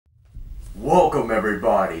Welcome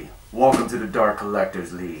everybody, welcome to the Dark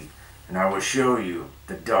Collectors League, and I will show you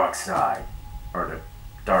the dark side, or the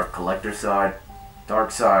dark collector side, dark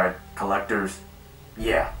side, collectors,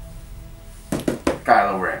 yeah.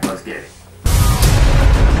 Kylo Ren, let's get it.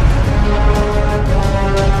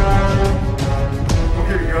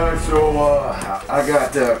 Okay guys, so I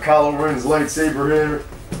got Kylo Ren's lightsaber here.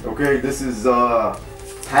 Okay, this is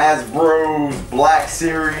Hasbro's Black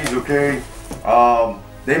Series, okay.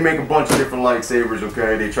 They make a bunch of different lightsabers,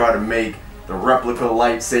 okay? They try to make the replica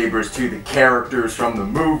lightsabers to the characters from the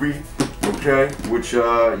movie, okay? Which,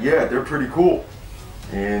 yeah, they're pretty cool.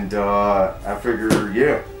 And I figure,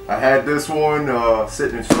 yeah, I had this one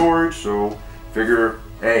sitting in storage, so figure,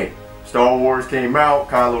 hey, Star Wars came out,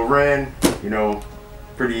 Kylo Ren, you know,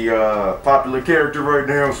 pretty popular character right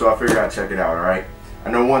now, so I figured I'd check it out, alright?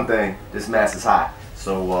 I know one thing, this mask is hot,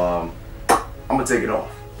 so I'm gonna take it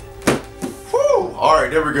off.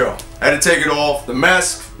 Alright, there we go. I had to take it off. The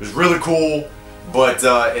mask is really cool, but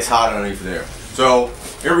it's hot underneath there. So,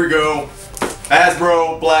 here we go.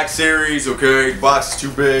 Hasbro Black Series, okay. Box is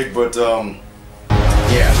too big, but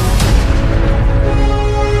yeah.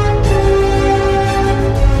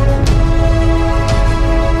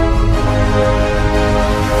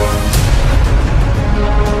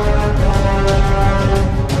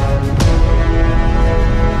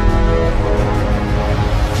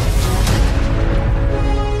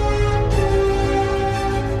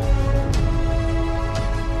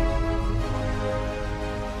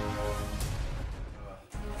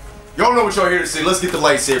 Y'all know what y'all here to see. Let's get the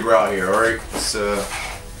lightsaber out here, alright? Let's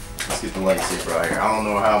get the lightsaber out here. I don't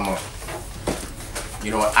know how I'm gonna... You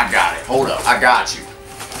know what? I got it. Hold up. I got you.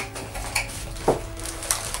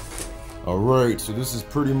 Alright, so this is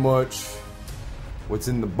pretty much what's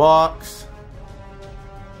in the box.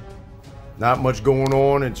 Not much going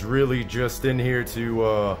on. It's really just in here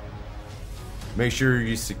to make sure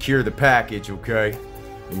you secure the package, okay?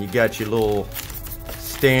 And you got your little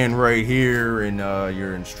stand right here and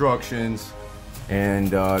your instructions, and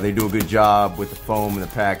they do a good job with the foam and the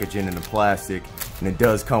packaging and the plastic, and it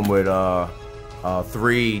does come with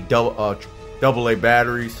 3 AA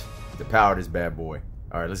batteries to power this bad boy.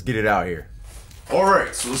 All right, let's get it out here. All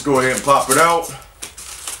right, so let's go ahead and pop it out.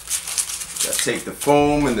 Gotta take the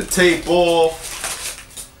foam and the tape off.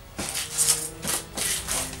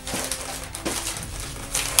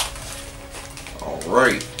 All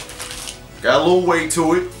right. Got a little weight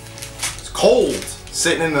to it. It's cold,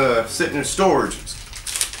 sitting in storage.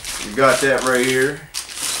 You got that right here.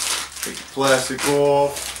 Take the plastic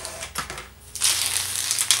off.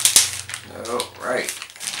 All right.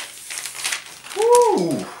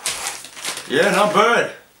 Woo! Yeah, not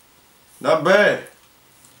bad. Not bad.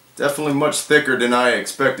 Definitely much thicker than I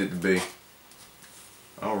expected to be.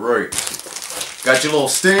 All right. Got your little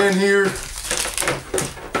stand here.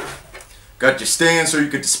 Got your stand so you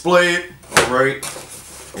could display it. Alright,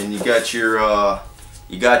 and you got your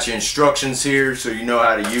instructions here so you know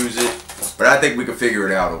how to use it, but I think we can figure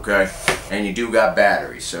it out, okay? And you do got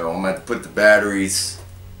batteries, so I'm gonna have to put the batteries,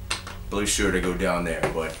 really sure they go down there,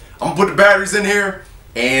 but I'm gonna put the batteries in here,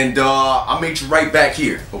 and I'll meet you right back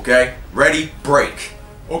here, okay? Ready, break.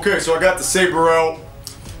 Okay, so I got the saber out,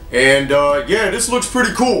 and yeah, this looks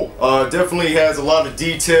pretty cool. Definitely has a lot of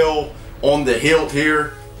detail on the hilt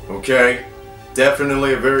here, okay?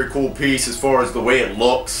 Definitely a very cool piece as far as the way it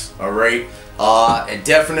looks, alright? It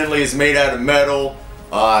definitely is made out of metal,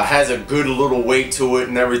 has a good little weight to it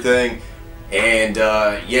and everything, and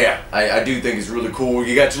yeah, I do think it's really cool.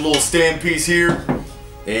 You got your little stand piece here,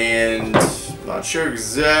 and I'm not sure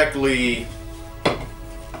exactly, I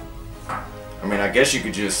mean, I guess you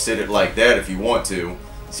could just sit it like that if you want to.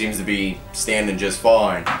 Seems to be standing just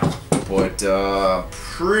fine, but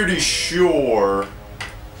pretty sure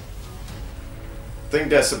I think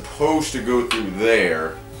that's supposed to go through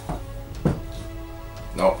there.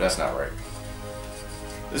 Nope, that's not right.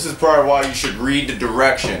 This is probably why you should read the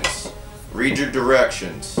directions. Read your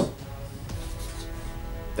directions.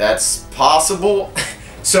 That's possible.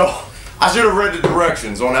 So, I should have read the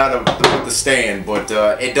directions on how to put the stand, but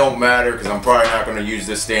it don't matter because I'm probably not going to use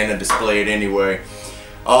this stand to display it anyway.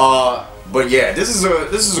 But yeah, this is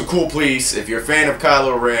a cool piece. If you're a fan of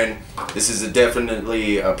Kylo Ren, this is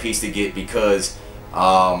definitely a piece to get because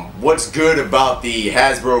what's good about the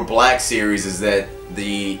Hasbro Black Series is that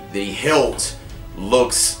the hilt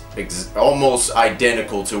looks almost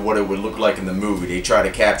identical to what it would look like in the movie. They try to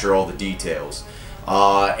capture all the details.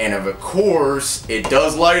 And of course, it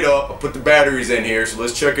does light up. I put the batteries in here, so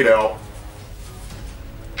let's check it out.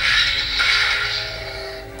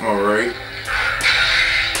 Alright.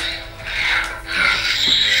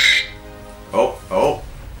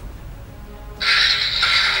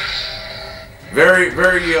 Very,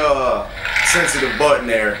 very sensitive button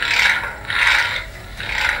there.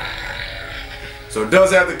 So it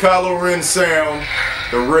does have the Kylo Ren sound,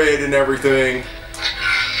 the red and everything.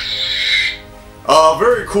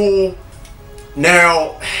 Very cool.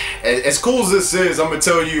 Now, as cool as this is, I'm going to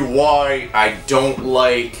tell you why I don't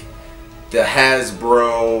like the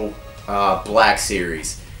Hasbro Black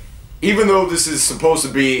Series. Even though this is supposed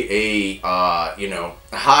to be a, you know,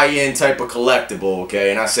 high-end type of collectible, okay,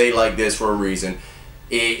 and I say it like this for a reason,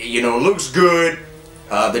 it, you know, looks good,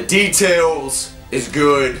 the details is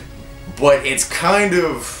good, but it's kind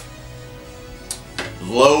of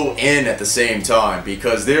low end at the same time,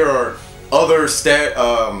 because there are other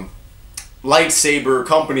lightsaber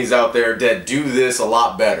companies out there that do this a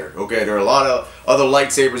lot better, okay? There are a lot of other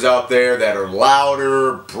lightsabers out there that are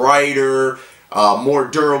louder, brighter, more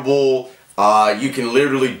durable. You can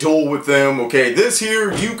literally duel with them, okay? This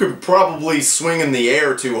here, you could probably swing in the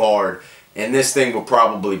air too hard and this thing will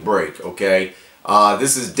probably break, okay?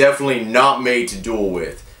 This is definitely not made to duel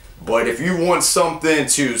with. But if you want something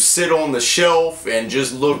to sit on the shelf and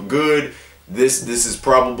just look good, this is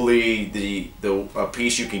probably the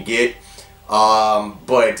piece you can get.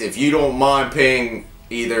 But if you don't mind paying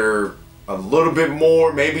either a little bit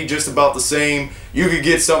more, maybe just about the same, you could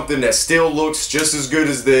get something that still looks just as good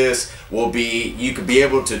as this. You could be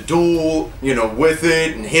able to duel, you know, with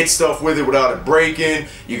it and hit stuff with it without it breaking.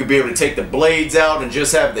 You could be able to take the blades out and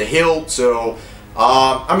just have the hilt. So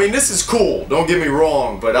I mean, this is cool, don't get me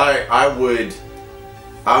wrong, but I would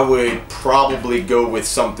probably go with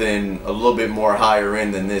something a little bit more higher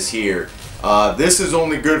end than this here. This is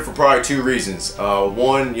only good for probably two reasons.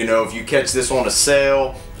 One, you know, if you catch this on a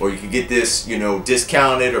sale, or you can get this, you know,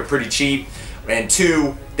 discounted or pretty cheap. And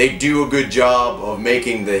two, they do a good job of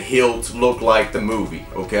making the hilt look like the movie,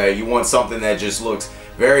 okay? You want something that just looks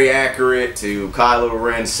very accurate to Kylo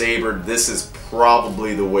Ren saber. This is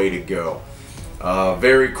probably the way to go.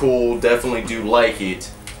 Very cool, definitely do like it,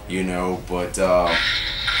 you know, but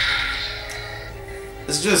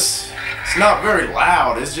it's not very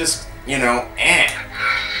loud. It's just, you know,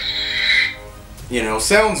 you know,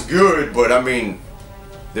 sounds good, but I mean,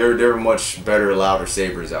 there are much better, louder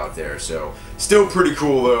sabers out there. So still pretty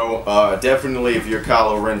cool though. Definitely, if you're a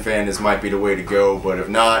Kylo Ren fan, this might be the way to go. But if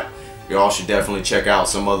not, y'all should definitely check out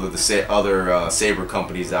some other saber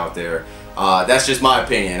companies out there. That's just my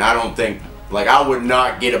opinion. I don't think, like, I would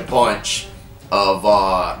not get a bunch of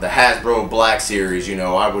the Hasbro Black Series. You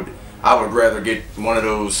know, I would rather get one of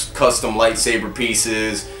those custom lightsaber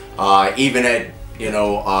pieces. Even at, you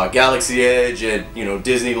know, Galaxy Edge at, you know,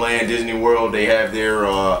 Disneyland, Disney World, they have their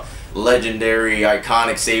legendary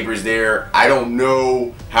iconic sabers there. I don't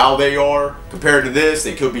know how they are compared to this.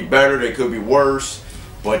 They could be better, they could be worse,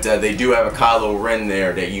 but they do have a Kylo Ren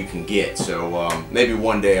there that you can get. So maybe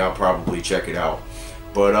one day I'll probably check it out.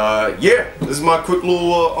 But yeah, this is my quick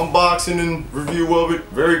little unboxing and review of it.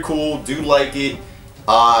 Very cool, do like it.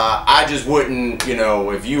 I just wouldn't, you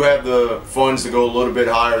know, if you have the funds to go a little bit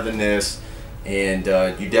higher than this, and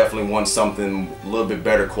you definitely want something a little bit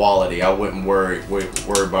better quality, I wouldn't worry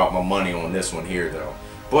about my money on this one here though.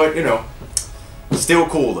 But, you know, still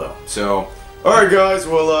cool though. So, alright guys,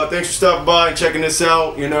 well, thanks for stopping by and checking this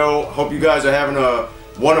out. You know, hope you guys are having a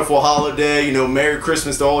wonderful holiday. You know, Merry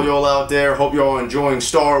Christmas to all y'all out there. Hope y'all enjoying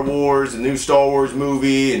Star Wars, the new Star Wars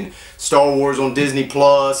movie, and Star Wars on Disney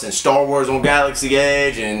Plus, and Star Wars on Galaxy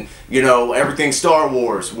Edge, and, you know, everything Star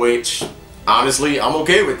Wars, which honestly, I'm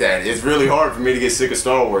okay with that. It's really hard for me to get sick of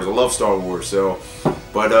Star Wars. I love Star Wars, so,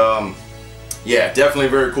 but yeah, definitely a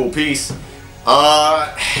very cool piece.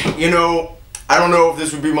 You know, I don't know if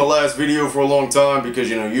this would be my last video for a long time, because,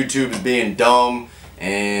 you know, YouTube is being dumb,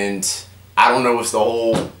 and I don't know what's the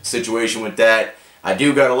whole situation with that. I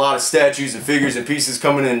do got a lot of statues and figures and pieces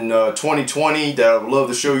coming in 2020 that I would love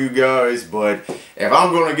to show you guys, but if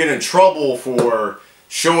I'm going to get in trouble for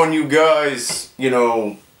showing you guys, you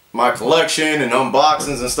know, my collection and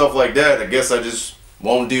unboxings and stuff like that, I guess I just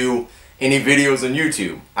won't do any videos on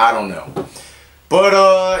YouTube. I don't know.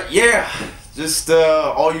 But yeah, just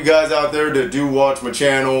all you guys out there that do watch my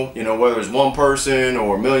channel, you know, whether it's one person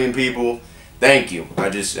or a million people, thank you. I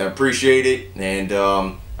appreciate it, and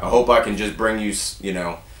I hope I can just bring you, you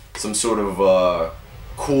know, some sort of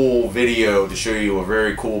cool video to show you a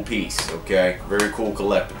very cool piece, okay? Very cool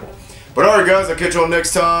collectible. But alright guys, I'll catch you all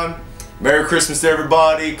next time. Merry Christmas to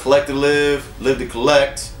everybody. Collect to live, live to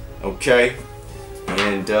collect, okay?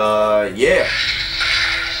 And yeah.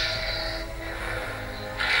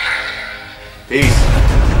 Peace.